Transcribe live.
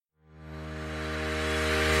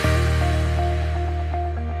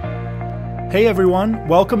Hey everyone,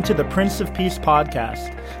 welcome to the Prince of Peace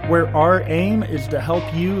podcast, where our aim is to help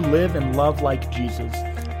you live and love like Jesus.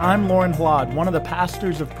 I'm Lorne, one of the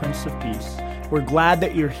pastors of Prince of Peace. We're glad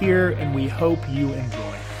that you're here and we hope you enjoy.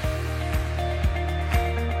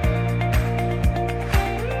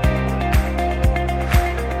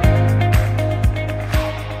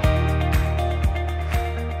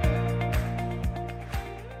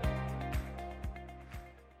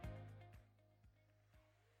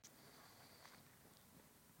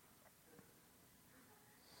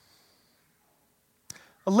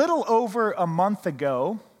 A little over a month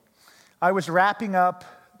ago, I was wrapping up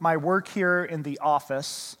my work here in the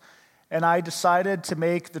office, and I decided to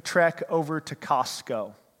make the trek over to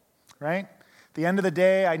Costco, right? At the end of the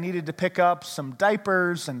day, I needed to pick up some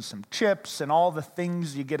diapers and some chips and all the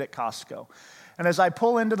things you get at Costco. And as I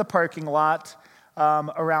pull into the parking lot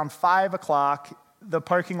around 5 o'clock, the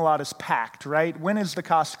parking lot is packed, right? When is the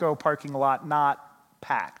Costco parking lot not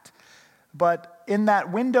packed? But in that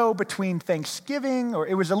window between Thanksgiving, or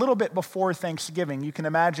it was a little bit before Thanksgiving, you can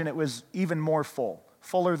imagine it was even more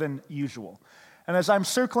fuller than usual. And as I'm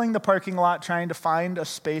circling the parking lot trying to find a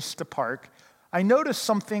space to park, I noticed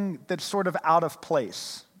something that's sort of out of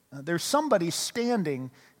place. There's somebody standing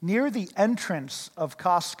near the entrance of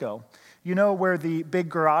Costco. You know where the big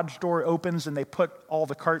garage door opens and they put all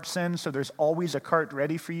the carts in, so there's always a cart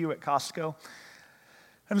ready for you at Costco?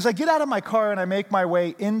 And as I get out of my car and I make my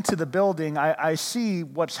way into the building, I see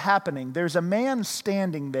what's happening. There's a man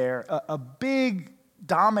standing there, a big,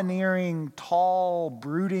 domineering, tall,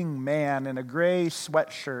 brooding man in a gray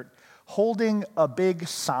sweatshirt holding a big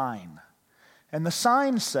sign. And the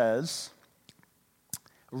sign says,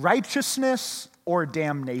 "Righteousness or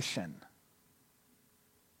damnation."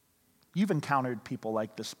 You've encountered people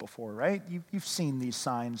like this before, right? You've seen these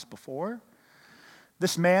signs before.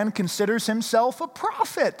 This man considers himself a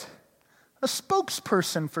prophet, a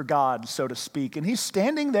spokesperson for God, so to speak. And he's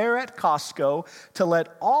standing there at Costco to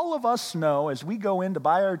let all of us know as we go in to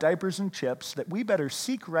buy our diapers and chips that we better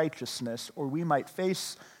seek righteousness or we might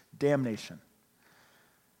face damnation.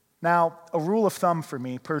 Now, a rule of thumb for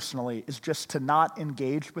me personally is just to not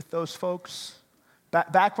engage with those folks.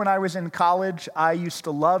 Back when I was in college, I used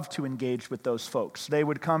to love to engage with those folks. They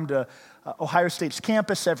would come to Ohio State's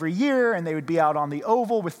campus every year, and they would be out on the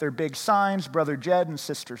oval with their big signs, Brother Jed and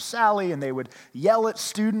Sister Sally, and they would yell at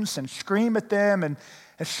students and scream at them, and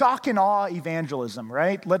shock and awe evangelism,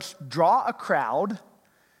 right? Let's draw a crowd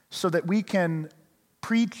so that we can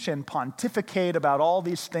preach and pontificate about all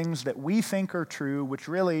these things that we think are true, which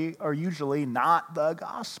really are usually not the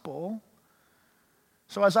gospel.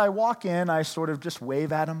 So as I walk in, I sort of just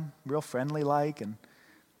wave at him, real friendly-like, and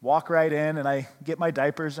walk right in, and I get my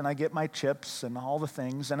diapers, and I get my chips, and all the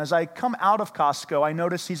things. And as I come out of Costco, I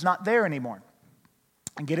notice he's not there anymore.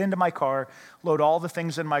 I get into my car, load all the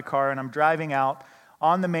things in my car, and I'm driving out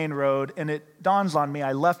on the main road, and it dawns on me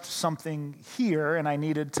I left something here, and I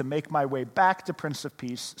needed to make my way back to Prince of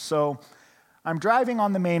Peace. So I'm driving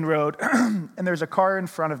on the main road, and there's a car in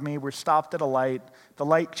front of me. We're stopped at a light. The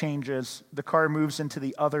light changes. The car moves into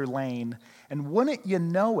the other lane. And wouldn't you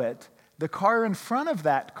know it, the car in front of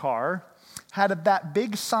that car had that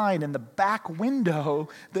big sign in the back window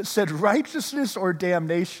that said righteousness or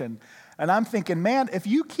damnation. And I'm thinking, man, if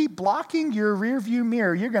you keep blocking your rearview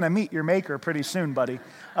mirror, you're going to meet your maker pretty soon, buddy.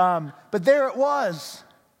 But there it was.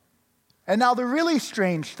 And now the really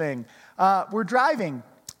strange thing, we're driving,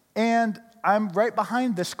 and I'm right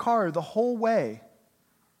behind this car the whole way.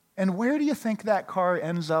 And where do you think that car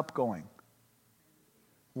ends up going?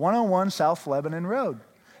 101 South Lebanon Road,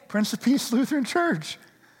 Prince of Peace Lutheran Church.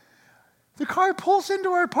 The car pulls into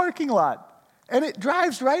our parking lot, and it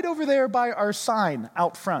drives right over there by our sign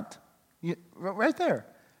out front, right there.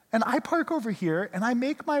 And I park over here, and I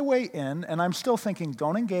make my way in, and I'm still thinking,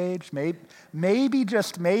 don't engage. Maybe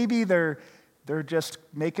they're just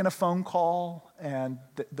making a phone call, and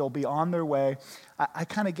they'll be on their way. I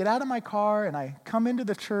kind of get out of my car, and I come into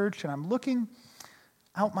the church, and I'm looking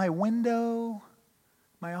out my window,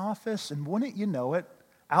 my office, and wouldn't you know it,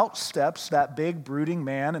 out steps that big brooding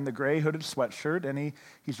man in the gray hooded sweatshirt, and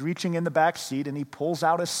he's reaching in the back seat, and he pulls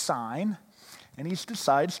out a sign, and he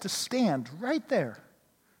decides to stand right there,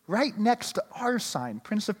 right next to our sign,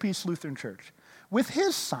 Prince of Peace Lutheran Church, with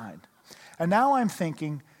his sign. And now I'm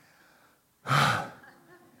thinking,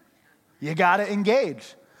 you got to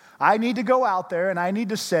engage. I need to go out there and I need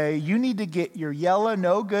to say, you need to get your yellow,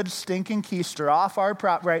 no good, stinking keister off our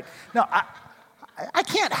prop. Right? No, I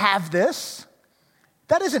can't have this.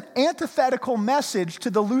 That is an antithetical message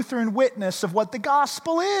to the Lutheran witness of what the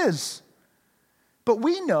gospel is. But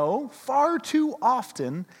we know far too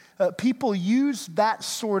often people use that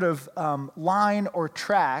sort of line or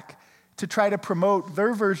track to try to promote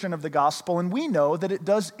their version of the gospel, and we know that it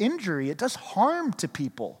does injury, it does harm to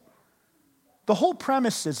people. The whole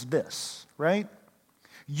premise is this, right?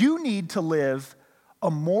 You need to live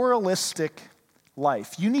a moralistic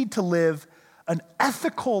life. You need to live an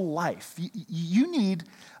ethical life. You need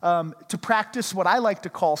to practice what I like to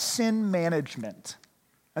call sin management.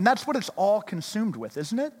 And that's what it's all consumed with,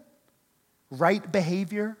 isn't it? Right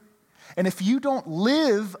behavior. And if you don't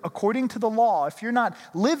live according to the law, if you're not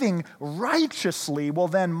living righteously, well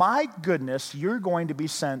then, my goodness, you're going to be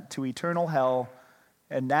sent to eternal hell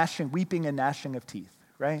and weeping and gnashing of teeth,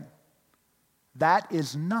 right? That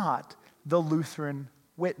is not the Lutheran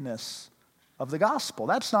witness of the gospel.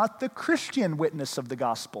 That's not the Christian witness of the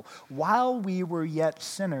gospel. While we were yet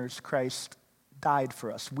sinners, Christ died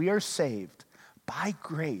for us. We are saved by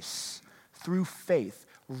grace through faith.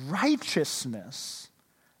 Righteousness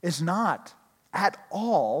is not at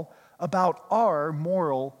all about our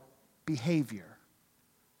moral behavior.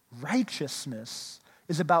 Righteousness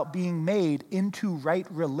is about being made into right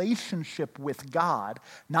relationship with God,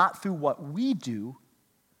 not through what we do,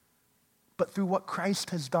 but through what Christ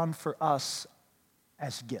has done for us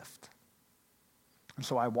as gift. And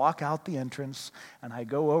so I walk out the entrance, and I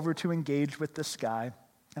go over to engage with this guy,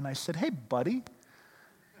 and I said, "Hey, buddy,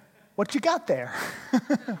 what you got there?"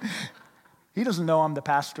 He doesn't know I'm the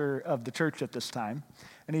pastor of the church at this time.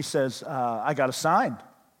 And he says, "I got a sign.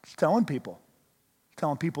 Just telling people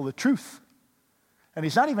the truth." And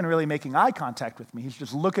he's not even really making eye contact with me. He's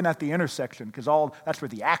just looking at the intersection because that's where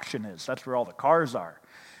the action is. That's where all the cars are.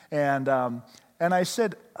 And I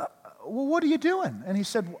said, "Well, what are you doing?" And he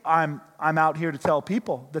said, I'm out here to tell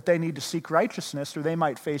people that they need to seek righteousness or they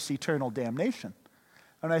might face eternal damnation."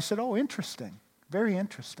 And I said, "Oh, interesting. Very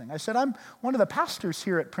interesting." I said, "I'm one of the pastors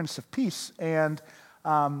here at Prince of Peace, and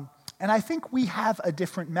I think we have a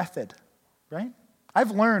different method, right?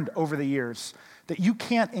 I've learned over the years that you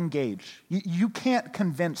can't engage. You can't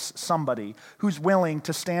convince somebody who's willing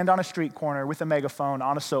to stand on a street corner with a megaphone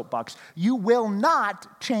on a soapbox. You will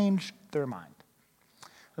not change their mind."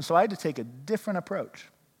 And so I had to take a different approach,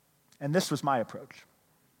 and this was my approach.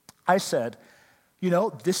 I said,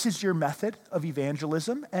 "This is your method of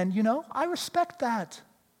evangelism, and I respect that.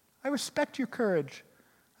 I respect your courage.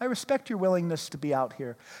 I respect your willingness to be out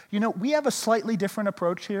here. We have a slightly different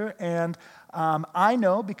approach here, and I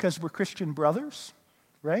know because we're Christian brothers,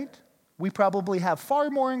 right? We probably have far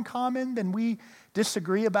more in common than we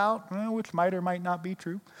disagree about, which might or might not be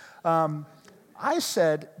true." I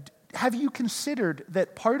said, "Have you considered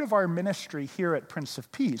that part of our ministry here at Prince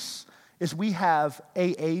of Peace is we have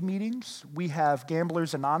AA meetings, we have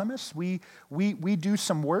Gamblers Anonymous, we do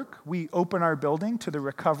some work, we open our building to the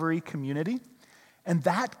recovery community, and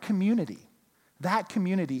that community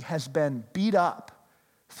has been beat up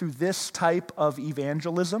through this type of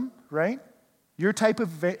evangelism, right? Your type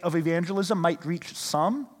of evangelism might reach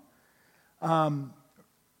some,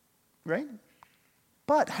 right?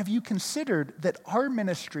 But have you considered that our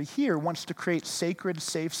ministry here wants to create sacred,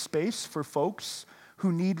 safe space for folks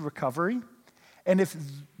who need recovery? And if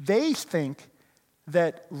they think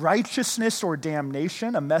that righteousness or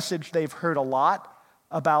damnation, a message they've heard a lot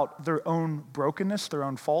about their own brokenness, their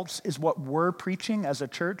own faults, is what we're preaching as a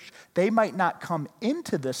church, they might not come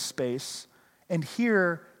into this space and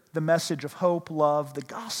hear the message of hope, love, the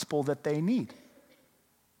gospel that they need.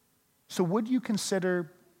 So would you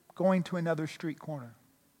consider going to another street corner?"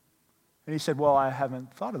 And he said, "Well, I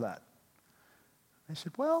haven't thought of that." I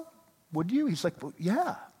said, "Well, would you?" He's like, "Well,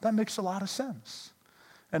 yeah, that makes a lot of sense."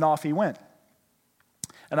 And off he went.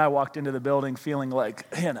 And I walked into the building feeling like,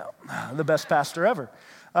 the best pastor ever.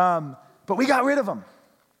 But we got rid of him.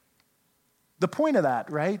 The point of that,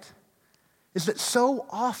 right, is that so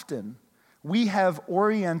often we have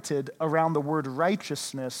oriented around the word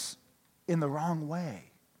righteousness in the wrong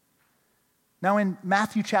way. Now, in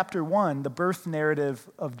Matthew chapter 1, the birth narrative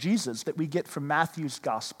of Jesus that we get from Matthew's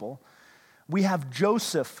gospel, we have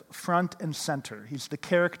Joseph front and center. He's the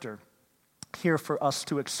character here for us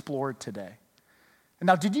to explore today. And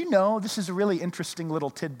now, did you know, this is a really interesting little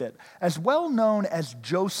tidbit, as well known as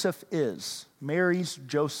Joseph is, Mary's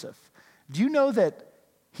Joseph, do you know that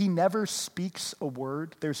he never speaks a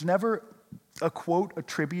word? There's never a quote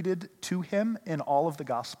attributed to him in all of the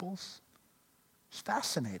Gospels? It's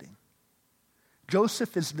fascinating.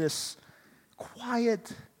 Joseph is this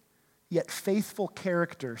quiet yet faithful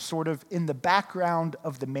character sort of in the background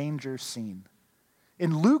of the manger scene.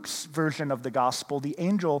 In Luke's version of the gospel, the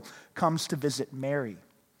angel comes to visit Mary.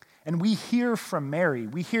 And we hear from Mary.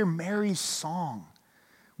 We hear Mary's song.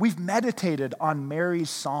 We've meditated on Mary's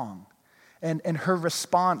song and her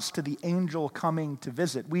response to the angel coming to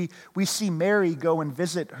visit. We see Mary go and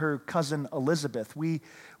visit her cousin Elizabeth. We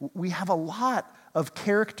have a lot of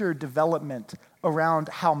character development around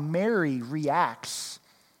how Mary reacts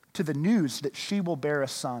to the news that she will bear a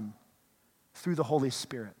son through the Holy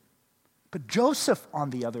Spirit. But Joseph, on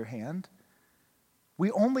the other hand, we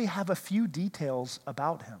only have a few details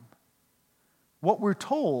about him. What we're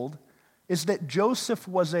told is that Joseph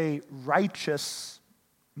was a righteous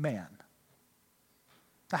man.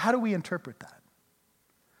 Now, how do we interpret that?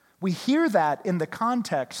 We hear that in the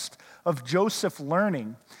context of Joseph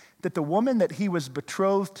learning that the woman that he was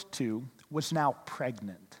betrothed to was now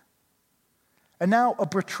pregnant. And now a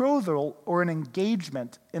betrothal or an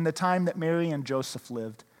engagement in the time that Mary and Joseph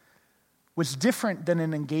lived was different than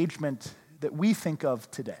an engagement that we think of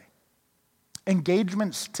today.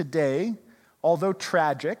 Engagements today, although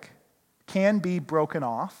tragic, can be broken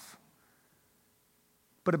off.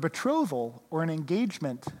 But a betrothal or an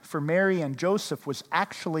engagement for Mary and Joseph was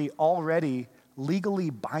actually already legally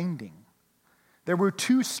binding. There were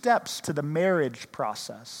two steps to the marriage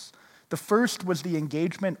process. The first was the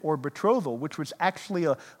engagement or betrothal, which was actually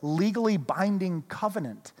a legally binding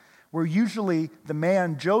covenant, where usually the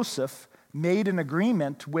man, Joseph, made an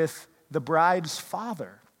agreement with the bride's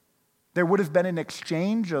father. There would have been an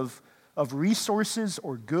exchange of resources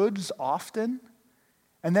or goods often.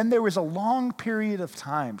 And then there was a long period of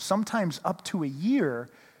time, sometimes up to a year,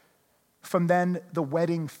 from then the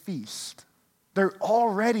wedding feast. They're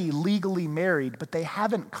already legally married, but they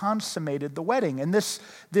haven't consummated the wedding. And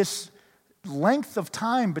this length of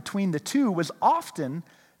time between the two was often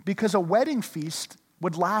because a wedding feast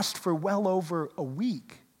would last for well over a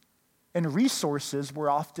week, and resources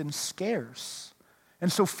were often scarce.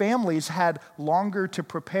 And so families had longer to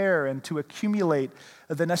prepare and to accumulate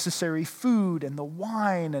the necessary food and the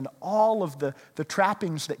wine and all of the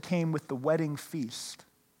trappings that came with the wedding feast.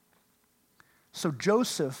 So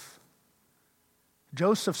Joseph's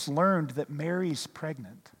learned that Mary's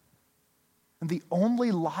pregnant. And the only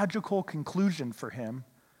logical conclusion for him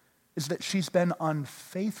is that she's been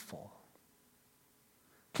unfaithful.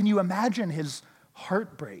 Can you imagine his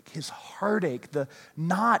heartbreak, his heartache, the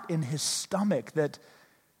knot in his stomach that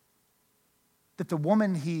the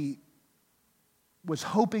woman he was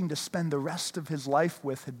hoping to spend the rest of his life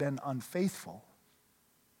with had been unfaithful?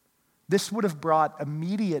 This would have brought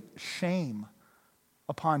immediate shame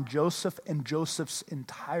upon Joseph and Joseph's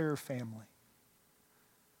entire family.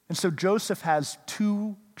 And so Joseph has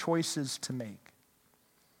two choices to make.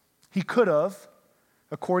 He could have,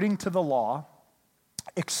 according to the law,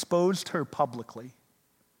 exposed her publicly,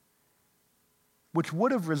 which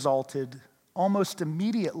would have resulted almost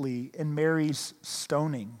immediately in Mary's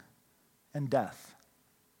stoning and death.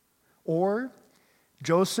 Or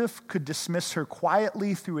Joseph could dismiss her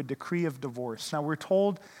quietly through a decree of divorce. Now we're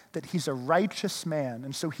told that he's a righteous man,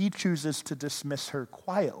 and so he chooses to dismiss her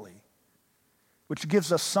quietly, which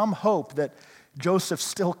gives us some hope that Joseph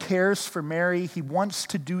still cares for Mary. He wants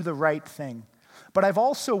to do the right thing. But I've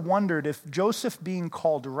also wondered if Joseph being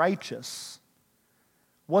called righteous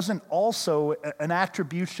wasn't also an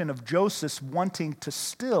attribution of Joseph wanting to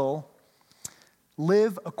still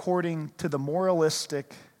live according to the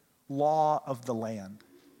moralistic law of the land.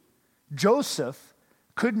 Joseph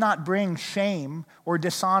could not bring shame or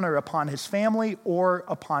dishonor upon his family or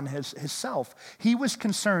upon himself. He was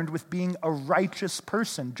concerned with being a righteous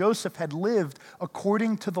person. Joseph had lived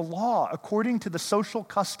according to the law, according to the social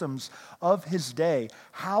customs of his day.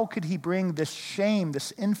 How could he bring this shame,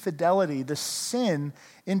 this infidelity, this sin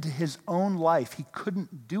into his own life? He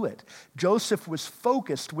couldn't do it. Joseph was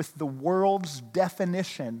focused with the world's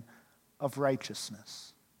definition of righteousness.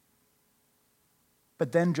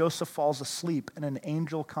 But then Joseph falls asleep and an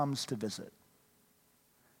angel comes to visit.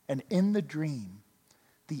 And in the dream,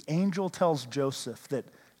 the angel tells Joseph that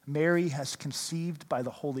Mary has conceived by the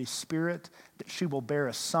Holy Spirit, that she will bear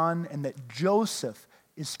a son, and that Joseph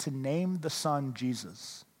is to name the son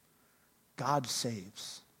Jesus. God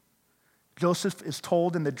saves. Joseph is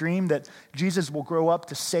told in the dream that Jesus will grow up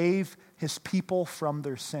to save his people from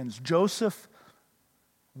their sins. Joseph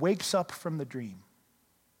wakes up from the dream.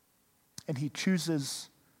 And he chooses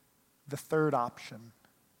the third option.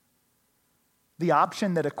 The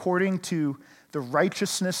option that, according to the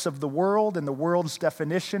righteousness of the world and the world's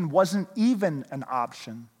definition, wasn't even an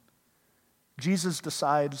option. Jesus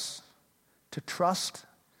decides to trust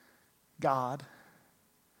God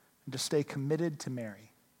and to stay committed to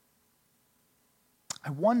Mary.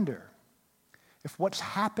 I wonder if what's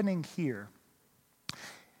happening here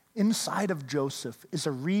inside of Joseph is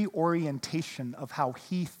a reorientation of how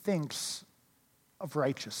he thinks of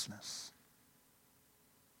righteousness.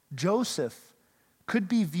 Joseph could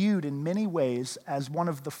be viewed in many ways as one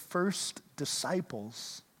of the first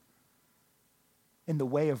disciples in the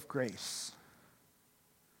way of grace.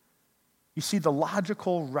 You see, the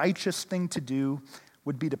logical, righteous thing to do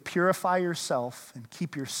would be to purify yourself and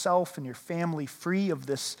keep yourself and your family free of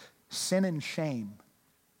this sin and shame.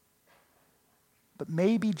 But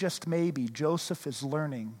maybe, just maybe, Joseph is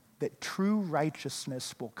learning that true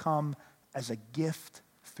righteousness will come as a gift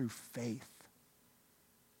through faith.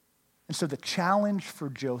 And so the challenge for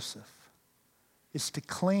Joseph is to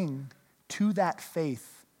cling to that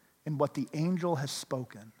faith in what the angel has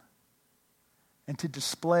spoken and to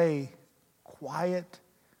display quiet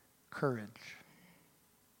courage.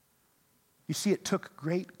 You see, it took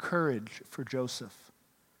great courage for Joseph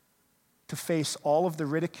to face all of the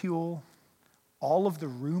ridicule, all of the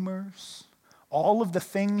rumors, all of the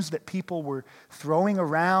things that people were throwing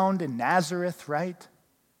around in Nazareth, right?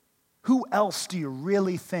 Who else do you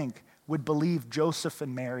really think would believe Joseph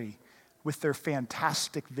and Mary with their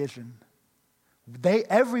fantastic vision?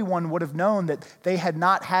 Everyone would have known that they had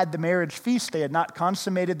not had the marriage feast. They had not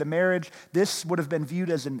consummated the marriage. This would have been viewed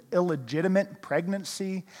as an illegitimate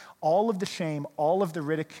pregnancy. All of the shame, all of the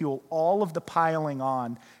ridicule, all of the piling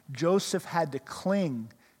on, Joseph had to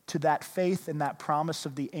cling to that faith and that promise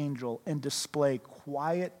of the angel and display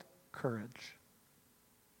quiet courage,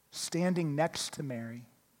 standing next to Mary.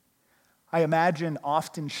 I imagine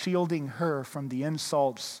often shielding her from the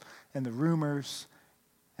insults and the rumors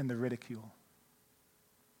and the ridicule.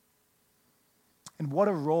 And what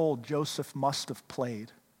a role Joseph must have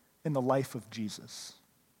played in the life of Jesus.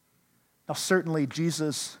 Now, certainly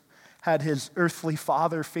Jesus had his earthly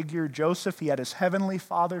father figure, Joseph. He had his heavenly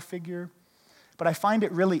father figure. But I find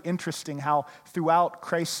it really interesting how throughout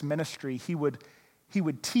Christ's ministry, he would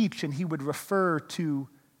teach and he would refer to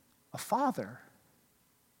a father.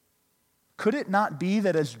 Could it not be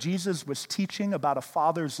that as Jesus was teaching about a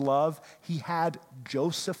father's love, he had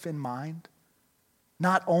Joseph in mind?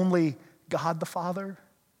 Not only God the Father?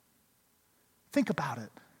 Think about it.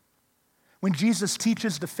 When Jesus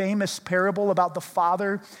teaches the famous parable about the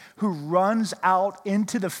father who runs out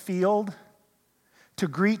into the field to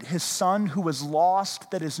greet his son who was lost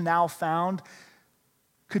that is now found,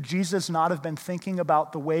 could Jesus not have been thinking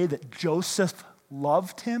about the way that Joseph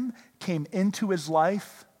loved him, came into his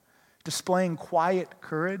life, displaying quiet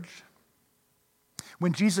courage?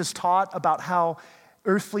 When Jesus taught about how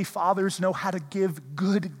earthly fathers know how to give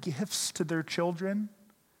good gifts to their children,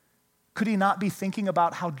 could he not be thinking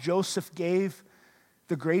about how Joseph gave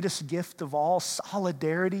the greatest gift of all,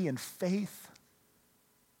 solidarity and faith?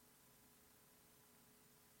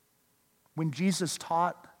 When Jesus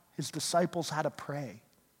taught his disciples how to pray,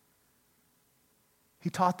 he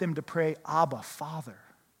taught them to pray, Abba, Father,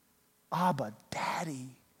 Abba,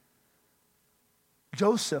 Daddy.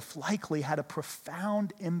 Joseph likely had a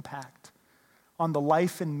profound impact on the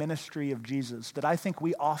life and ministry of Jesus that I think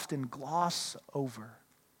we often gloss over.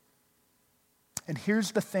 And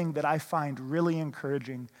here's the thing that I find really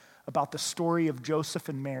encouraging about the story of Joseph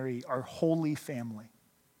and Mary, our holy family.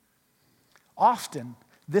 Often,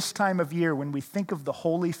 this time of year, when we think of the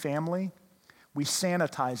Holy Family, we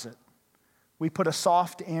sanitize it. We put a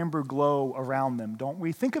soft amber glow around them, don't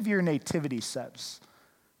we? Think of your nativity sets.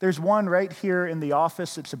 There's one right here in the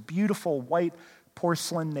office. It's a beautiful white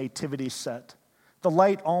porcelain nativity set. The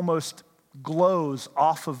light almost glows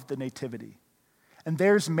off of the nativity. And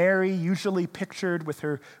there's Mary, usually pictured with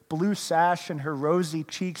her blue sash and her rosy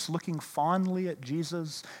cheeks, looking fondly at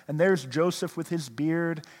Jesus. And there's Joseph with his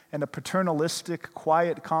beard and a paternalistic,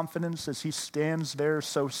 quiet confidence as he stands there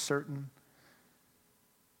so certain.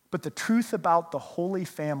 But the truth about the Holy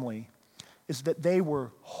Family is that they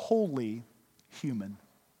were wholly human.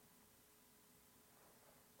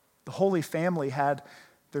 The Holy Family had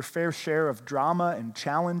their fair share of drama and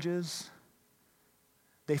challenges.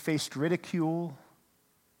 They faced ridicule.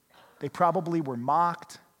 They probably were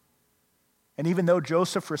mocked. And even though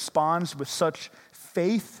Joseph responds with such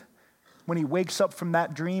faith when he wakes up from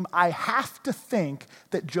that dream, I have to think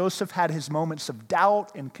that Joseph had his moments of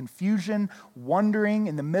doubt and confusion, wondering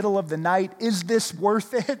in the middle of the night, is this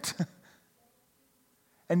worth it?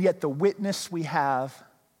 And yet the witness we have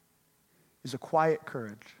is a quiet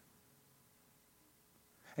courage.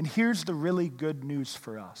 And here's the really good news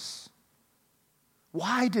for us.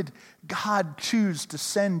 Why did God choose to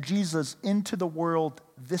send Jesus into the world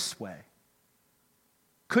this way?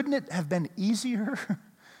 Couldn't it have been easier?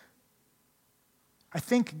 I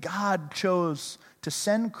think God chose to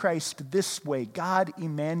send Christ this way, God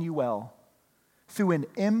Emmanuel, through an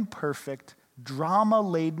imperfect,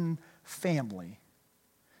 drama-laden family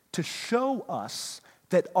to show us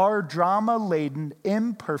that our drama-laden,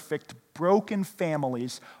 imperfect, broken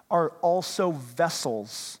families are also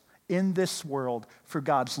vessels in this world for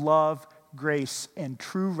God's love, grace, and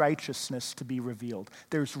true righteousness to be revealed.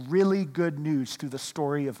 There's really good news through the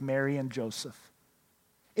story of Mary and Joseph.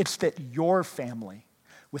 It's that your family,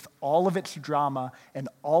 with all of its drama and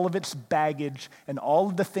all of its baggage and all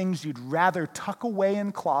of the things you'd rather tuck away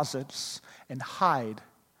in closets and hide,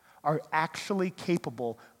 are actually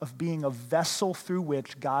capable of being a vessel through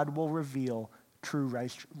which God will reveal true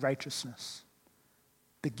righteousness,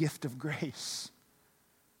 the gift of grace.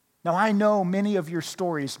 Now, I know many of your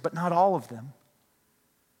stories, but not all of them.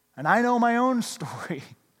 And I know my own story.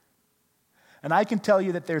 And I can tell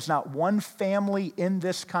you that there's not one family in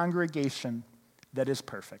this congregation that is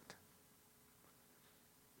perfect.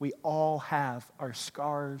 We all have our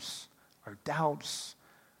scars, our doubts,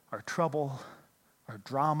 our trouble, our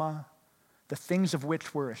drama, the things of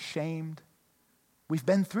which we're ashamed. We've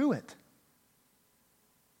been through it.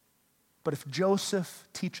 But if Joseph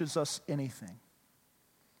teaches us anything,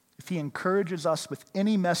 if he encourages us with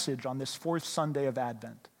any message on this fourth Sunday of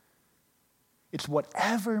Advent, it's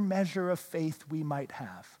whatever measure of faith we might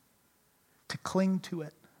have, to cling to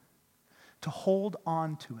it, to hold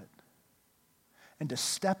on to it, and to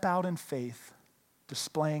step out in faith,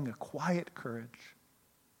 displaying a quiet courage.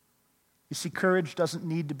 You see, courage doesn't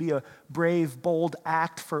need to be a brave, bold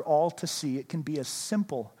act for all to see. It can be as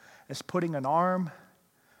simple as putting an arm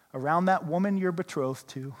around that woman you're betrothed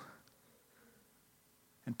to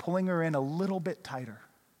and pulling her in a little bit tighter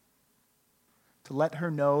to let her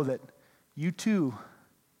know that you too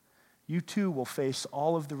will face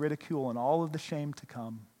all of the ridicule and all of the shame to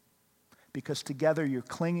come, because together you're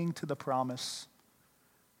clinging to the promise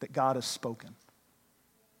that God has spoken.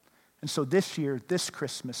 And so this year, this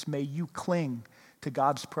Christmas, may you cling to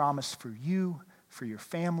God's promise for you, for your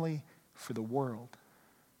family, for the world.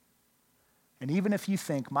 And even if you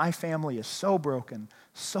think, my family is so broken,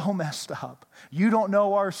 so messed up, you don't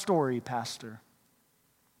know our story, Pastor.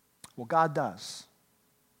 Well, God does.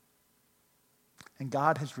 And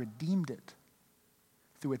God has redeemed it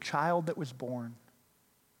through a child that was born,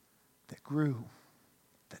 that grew,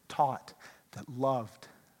 that taught, that loved,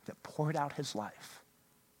 that poured out his life.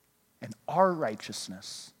 And our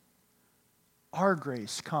righteousness, our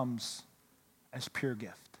grace comes as pure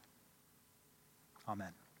gift.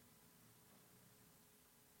 Amen.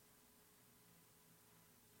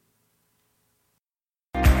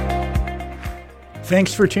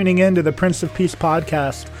 Thanks for tuning in to the Prince of Peace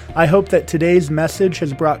podcast. I hope that today's message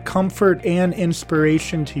has brought comfort and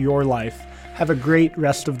inspiration to your life. Have a great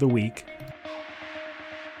rest of the week.